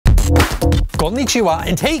Konnichiwa,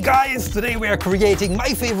 and hey guys, today we are creating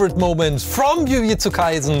my favorite moment from Jujutsu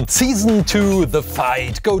Kaisen Season 2, the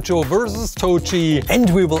fight Gojo versus Toji, and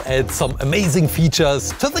we will add some amazing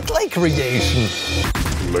features to the clay creation.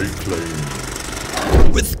 ClayClaim.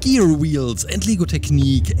 With gear wheels and Lego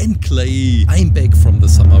Technique and clay, I'm back from the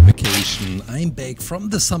summer vacation, I'm back from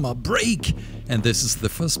the summer break, and this is the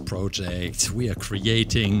first project we are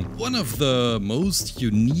creating. One of the most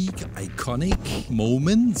unique, iconic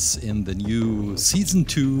moments in the new Season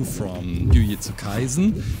 2 from Jujutsu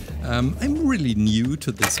Kaisen. I'm really new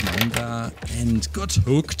to this manga and got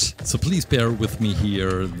hooked, so please bear with me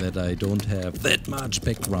here that I don't have that much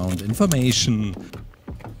background information,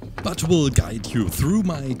 but will guide you through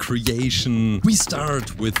my creation. We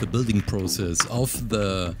start with the building process of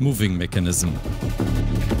the moving mechanism.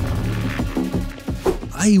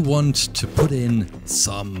 I want to put in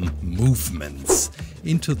some movements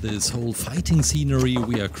into this whole fighting scenery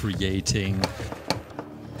we are creating.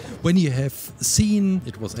 When you have seen,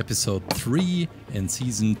 it was episode 3 in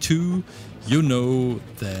season 2, you know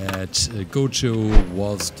that Gojo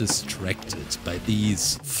was distracted by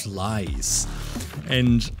these flies.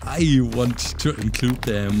 And I want to include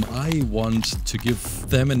them, I want to give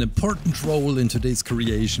them an important role in today's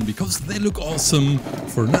creation because they look awesome.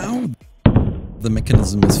 For now, the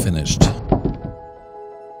mechanism is finished.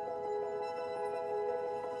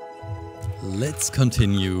 Let's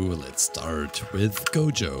continue, let's start with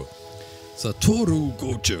Gojo. Satoru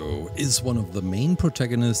Gojo is one of the main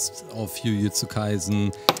protagonists of Jujutsu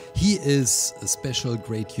Kaisen. He is a special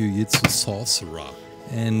great Jujutsu sorcerer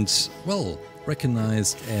and, well,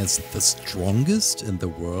 recognized as the strongest in the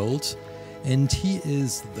world, and he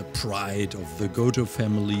is the pride of the Gojo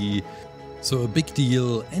family, so a big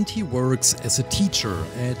deal, and he works as a teacher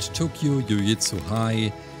at Tokyo Jujutsu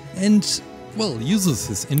High and, well, uses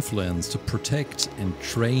his influence to protect and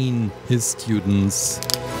train his students.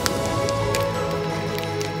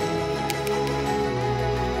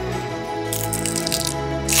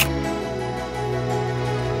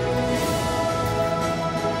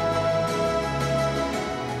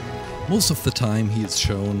 Most of the time he is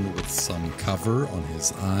shown with some cover on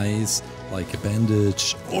his eyes, like a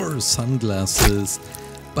bandage or sunglasses,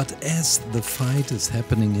 but as the fight is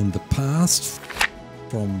happening in the past,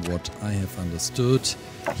 from what I have understood,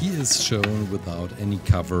 he is shown without any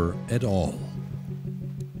cover at all.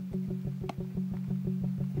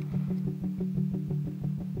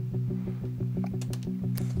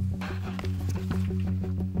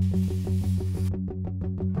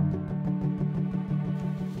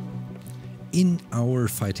 In our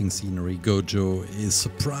fighting scenery, Gojo is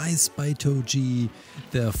surprised by Toji,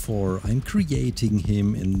 therefore I'm creating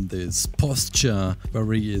him in this posture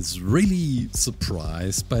where he is really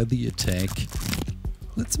surprised by the attack.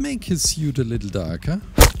 Let's make his suit a little darker.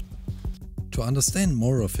 To understand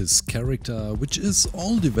more of his character, which is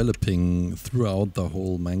all developing throughout the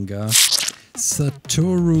whole manga,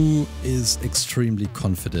 Satoru is extremely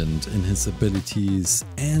confident in his abilities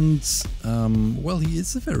and, well, he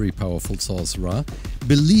is a very powerful sorcerer,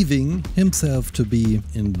 believing himself to be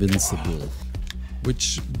invincible,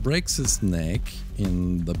 which breaks his neck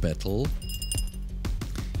in the battle.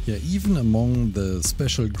 Yeah, even among the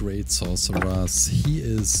special great sorcerers, he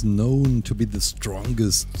is known to be the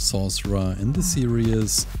strongest sorcerer in the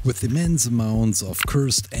series, with immense amounts of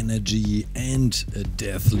cursed energy and a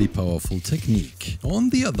deathly powerful technique. On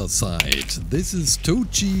the other side, this is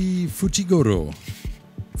Toji Fushiguro.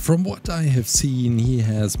 From what I have seen, he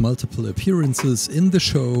has multiple appearances in the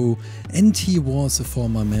show, and he was a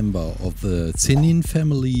former member of the Zenin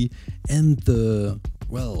family and the,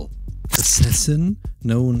 well, assassin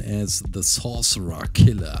known as the Sorcerer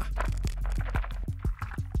Killer.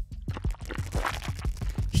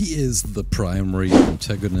 He is the primary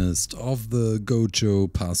antagonist of the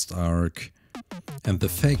Gojo past arc, and the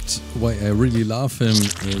fact why I really love him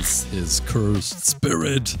is his cursed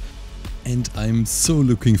spirit, and I'm so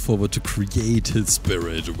looking forward to create his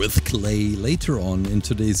spirit with clay later on in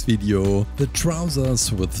today's video. The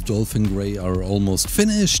trousers with dolphin grey are almost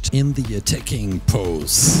finished in the attacking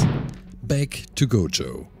pose. Back to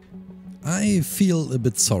Gojo. I feel a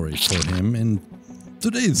bit sorry for him in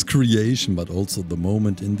today's creation, but also the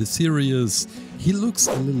moment in the series. He looks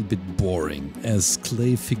a little bit boring as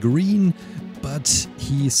clay figurine, but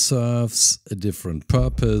he serves a different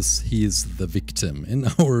purpose. He is the victim in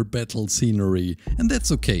our battle scenery, and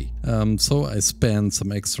that's okay. So I spent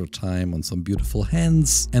some extra time on some beautiful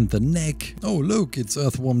hands and the neck. Oh look, it's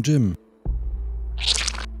Earthworm Jim.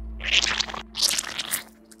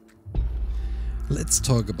 Let's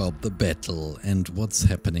talk about the battle and what's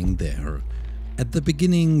happening there. At the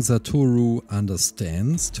beginning, Satoru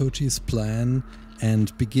understands Toji's plan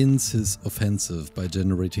and begins his offensive by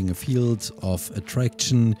generating a field of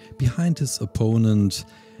attraction behind his opponent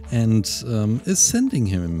and is sending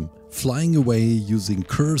him flying away using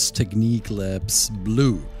Curse Technique Labs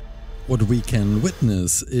Blue. What we can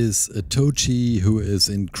witness is a Toji who is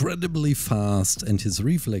incredibly fast and his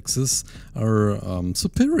reflexes are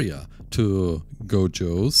superior to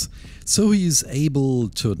Gojo's, so he is able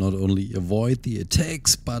to not only avoid the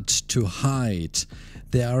attacks but to hide.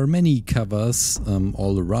 There are many covers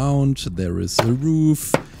all around. There is a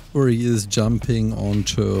roof where he is jumping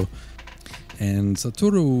onto, and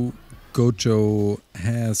Satoru Gojo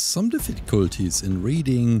has some difficulties in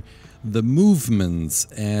reading the movements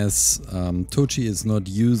as Toji is not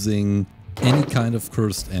using any kind of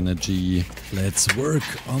cursed energy. Let's work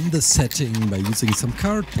on the setting by using some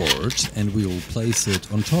cardboard, and we will place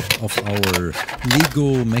it on top of our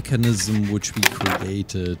Lego mechanism which we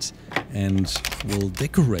created, and we'll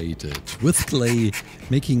decorate it with clay,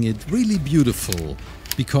 making it really beautiful,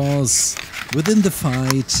 because within the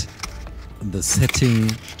fight the setting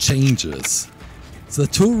changes.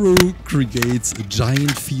 Satoru creates a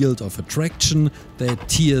giant field of attraction that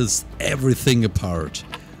tears everything apart.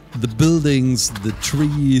 The buildings, the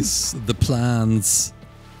trees, the plants.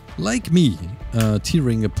 Like me,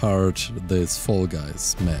 tearing apart this Fall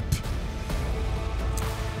Guys map.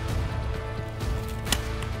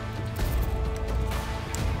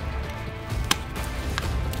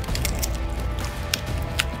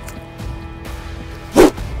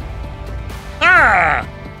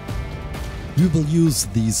 We will use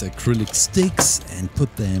these acrylic sticks and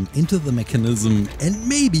put them into the mechanism, and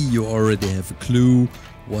maybe you already have a clue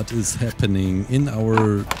what is happening in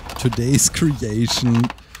our today's creation.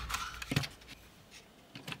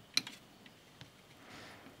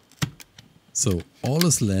 So all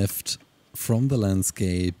is left from the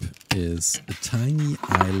landscape is a tiny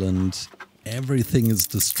island. Everything is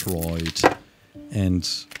destroyed, and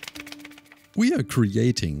we are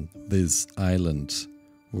creating this island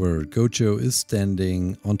where Gojo is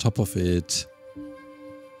standing on top of it.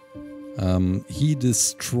 He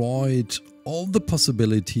destroyed all the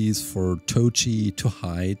possibilities for Toji to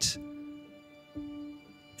hide.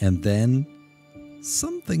 And then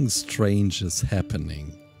something strange is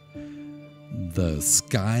happening. The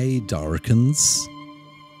sky darkens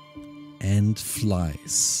and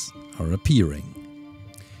flies are appearing.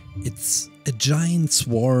 It's a giant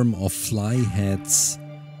swarm of fly heads.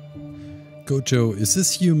 Gojo is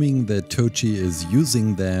assuming that Toji is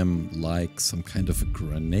using them like some kind of a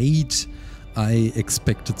grenade. I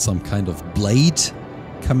expected some kind of blade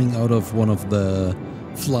coming out of one of the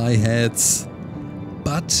fly heads,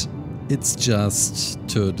 but it's just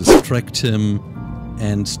to distract him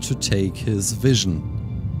and to take his vision.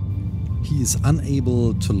 He is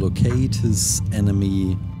unable to locate his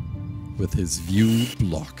enemy with his view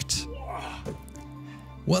blocked.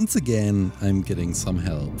 Once again, I'm getting some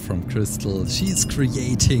help from Crystal. She's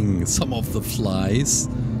creating some of the flies.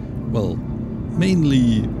 Well,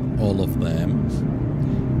 mainly all of them.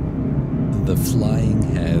 The flying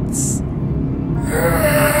heads.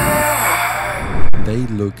 They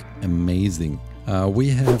look amazing. We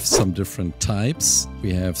have some different types.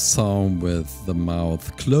 We have some with the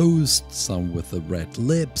mouth closed, some with the red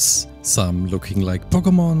lips, some looking like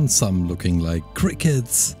Pokemon, some looking like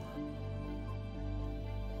crickets.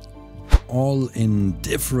 All in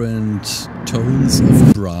different tones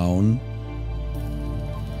of brown.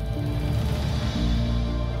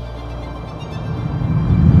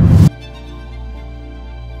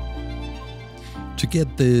 To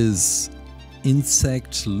get this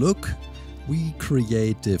insect look, we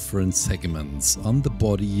create different segments on the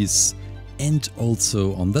bodies and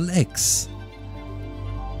also on the legs.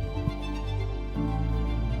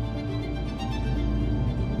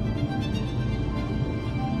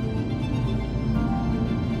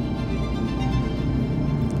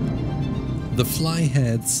 The fly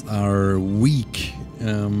heads are weak,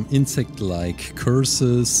 insect-like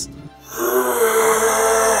curses,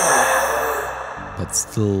 but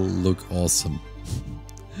still look awesome.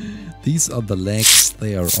 These are the legs.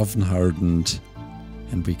 They are often hardened,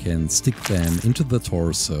 and we can stick them into the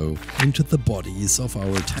torso, into the bodies of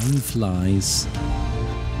our tiny flies.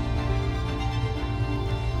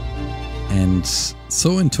 And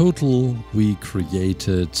so in total we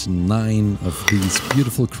created 9 of these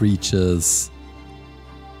beautiful creatures.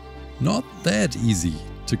 Not that easy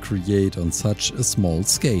to create on such a small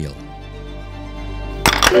scale.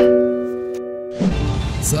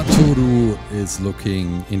 Satoru is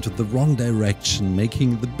looking into the wrong direction,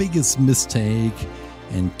 making the biggest mistake,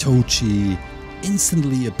 and Toji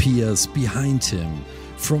instantly appears behind him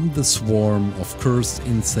from the swarm of cursed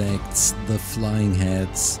insects, the flying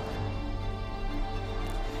heads.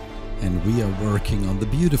 And we are working on the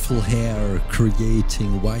beautiful hair,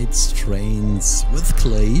 creating white strands with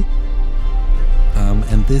clay.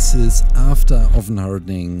 And this is after oven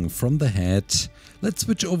hardening from the head. Let's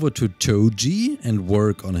switch over to Toji and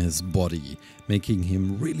work on his body, making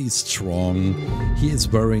him really strong. He is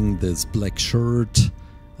wearing this black shirt,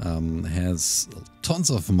 has tons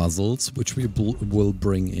of muscles, which we will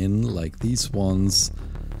bring in, like these ones,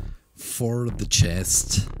 for the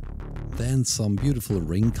chest. Then some beautiful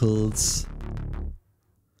wrinkles.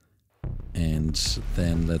 And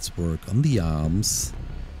then let's work on the arms,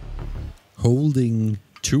 holding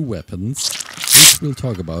two weapons, which we'll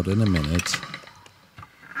talk about in a minute.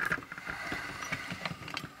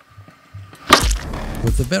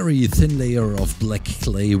 With a very thin layer of black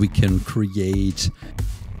clay we can create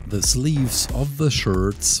the sleeves of the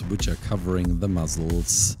shirts, which are covering the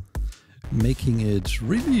muscles, making it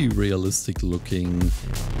really realistic looking.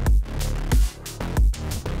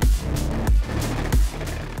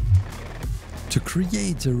 To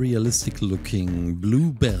create a realistic looking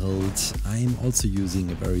blue belt, I'm also using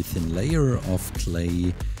a very thin layer of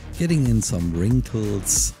clay, getting in some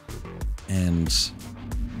wrinkles and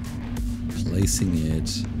placing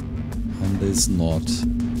it on this knot.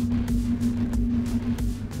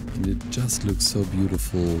 And it just looks so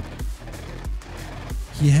beautiful.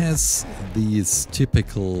 He has these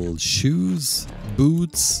typical shoes,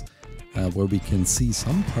 boots, where we can see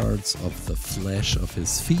some parts of the flesh of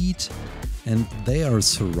his feet. And they are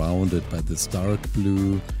surrounded by this dark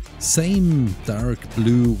blue, same dark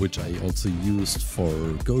blue which I also used for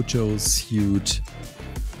Gojo's suit.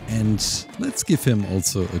 And let's give him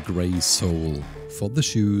also a grey sole for the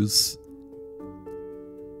shoes.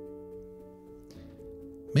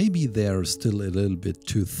 Maybe they're still a little bit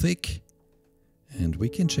too thick, and we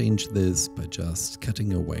can change this by just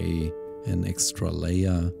cutting away an extra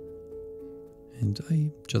layer. And I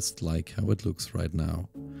just like how it looks right now.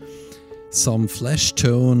 Some flesh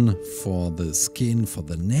tone for the skin, for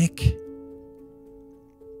the neck.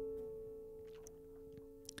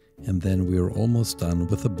 And then we're almost done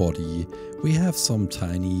with the body. We have some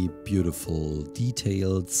tiny beautiful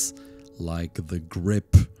details, like the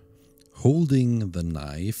grip holding the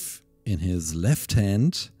knife in his left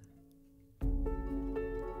hand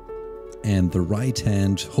and the right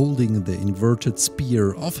hand holding the inverted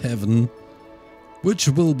spear of heaven, which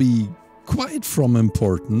will be quite from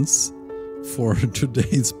importance for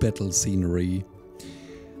today's battle scenery.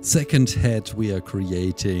 Second head we are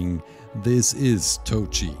creating, this is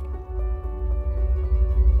Toji.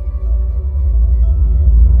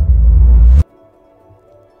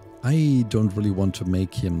 I don't really want to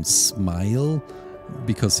make him smile,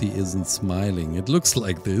 because he isn't smiling. It looks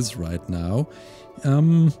like this right now.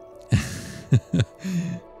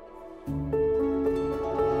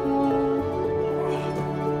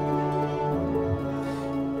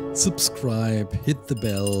 Subscribe, hit the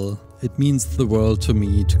bell. It means the world to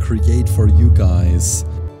me to create for you guys.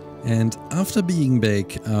 And after being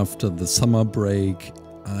back after the summer break,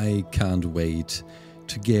 I can't wait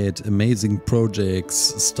to get amazing projects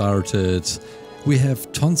started. We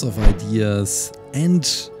have tons of ideas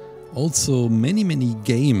and also many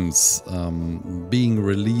games being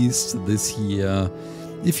released this year.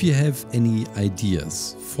 If you have any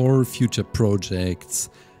ideas for future projects,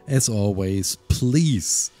 as always,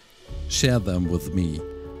 please share them with me.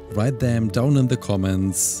 Write them down in the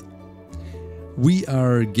comments. We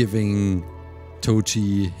are giving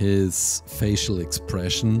Toji his facial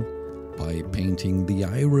expression by painting the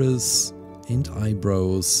iris and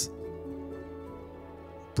eyebrows.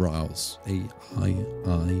 Brows.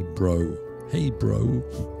 bro. Hey bro.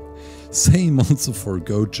 Same also for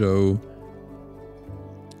Gojo.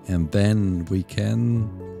 And then we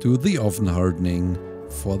can do the oven hardening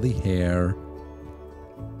for the hair.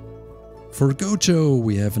 For Gojo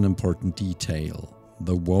we have an important detail.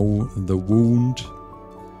 The wound.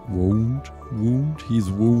 He's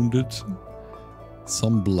wounded.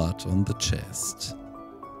 Some blood on the chest,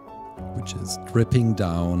 which is dripping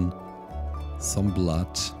down. Some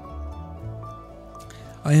blood.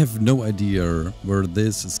 I have no idea where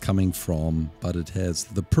this is coming from, but it has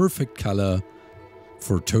the perfect color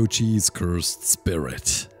for Toji's cursed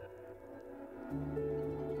spirit.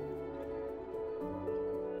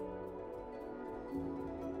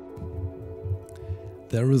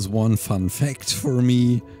 There is one fun fact for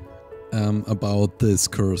me about this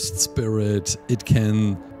cursed spirit. It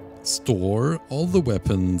can store all the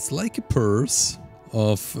weapons like a purse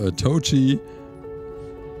of Toji.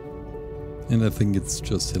 And I think it's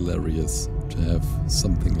just hilarious to have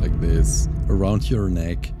something like this around your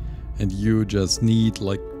neck, and you just need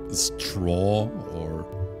like a straw or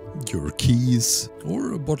your keys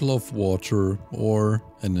or a bottle of water or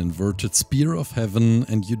an inverted spear of heaven,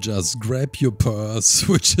 and you just grab your purse,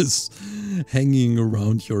 which is hanging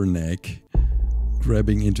around your neck,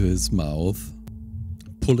 grabbing into his mouth,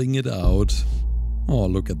 pulling it out. Oh,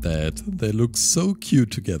 look at that. They look so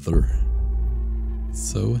cute together.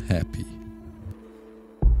 So happy.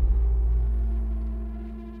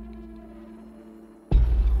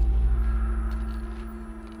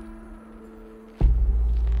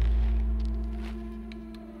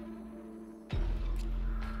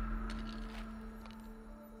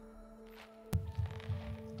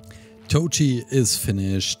 Toji is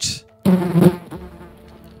finished.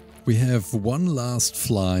 We have one last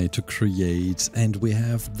fly to create, and we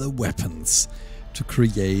have the weapons to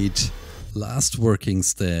create. Last working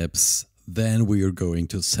steps. Then we are going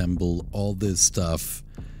to assemble all this stuff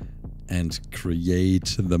and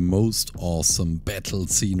create the most awesome battle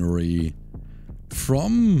scenery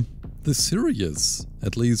from the series,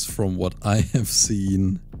 at least from what I have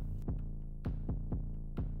seen.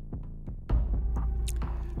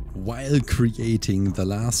 While creating the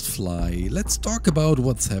last fly, let's talk about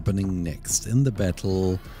what's happening next in the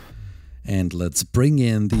battle, and let's bring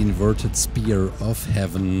in the inverted spear of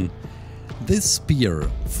heaven. This spear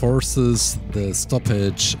forces the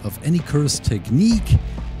stoppage of any curse technique,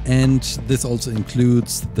 and this also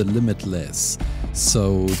includes the limitless.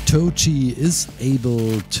 So Toji is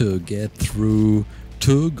able to get through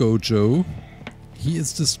to Gojo. He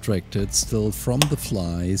is distracted still from the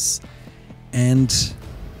flies, and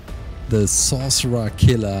the Sorcerer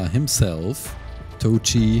Killer himself,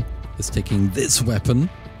 Toji, is taking this weapon,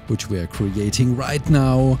 which we are creating right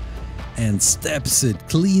now, and stabs it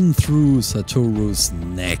clean through Satoru's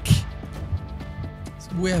neck. So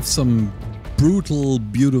we have some brutal,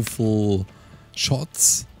 beautiful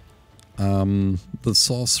shots. The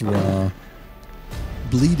Sorcerer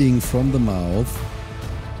bleeding from the mouth,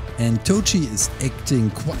 and Toji is acting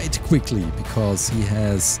quite quickly because he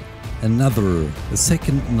has a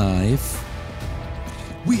second knife.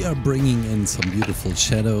 We are bringing in some beautiful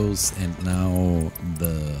shadows, and now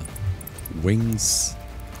the wings.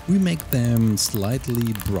 We make them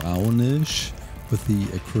slightly brownish with the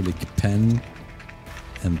acrylic pen,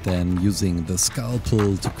 and then using the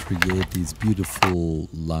scalpel to create these beautiful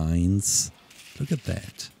lines. Look at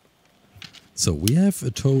that. So we have a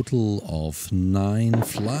total of 9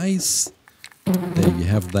 flies. There you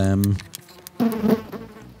have them.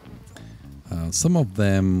 Some of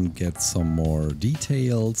them get some more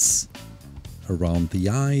details around the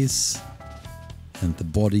eyes and the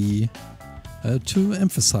body to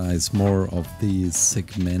emphasize more of these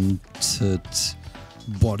segmented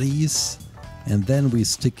bodies. And then we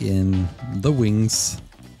stick in the wings,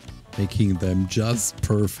 making them just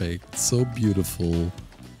perfect, so beautiful.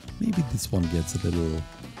 Maybe this one gets a little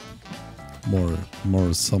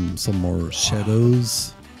some more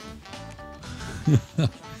shadows.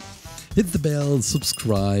 Hit the bell,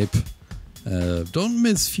 subscribe, don't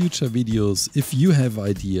miss future videos. If you have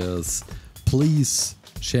ideas, please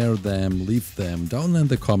share them, leave them down in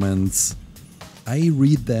the comments. I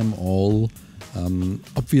read them all.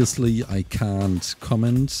 Obviously I can't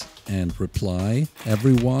comment and reply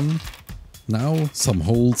everyone. Now some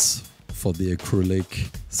holes for the acrylic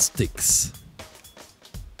sticks.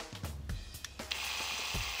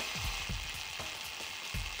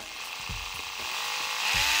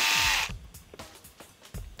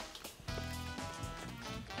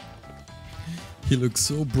 He looks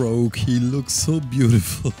so broke, he looks so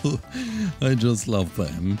beautiful. I just love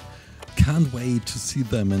them. Can't wait to see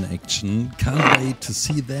them in action, can't wait to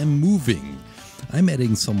see them moving. I'm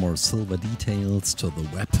adding some more silver details to the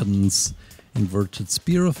weapons. Inverted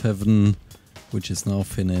spear of heaven, which is now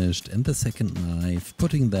finished, and the second knife,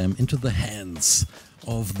 putting them into the hands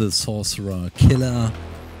of the Sorcerer Killer.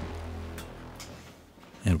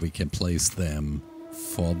 And we can place them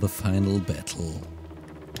for the final battle.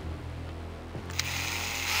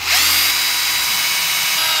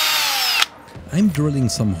 I'm drilling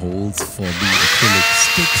some holes for the acrylic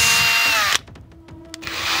sticks.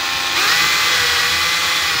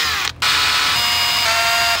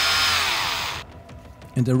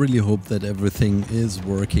 And I really hope that everything is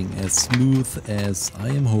working as smooth as I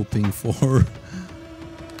am hoping for.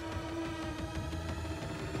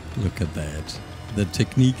 Look at that. The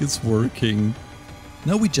technique is working.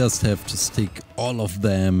 Now we just have to stick all of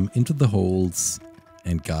them into the holes.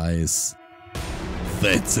 And guys,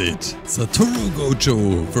 that's it. Satoru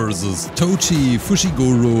Gojo versus Toji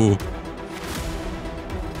Fushiguro.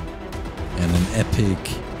 And an epic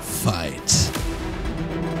fight.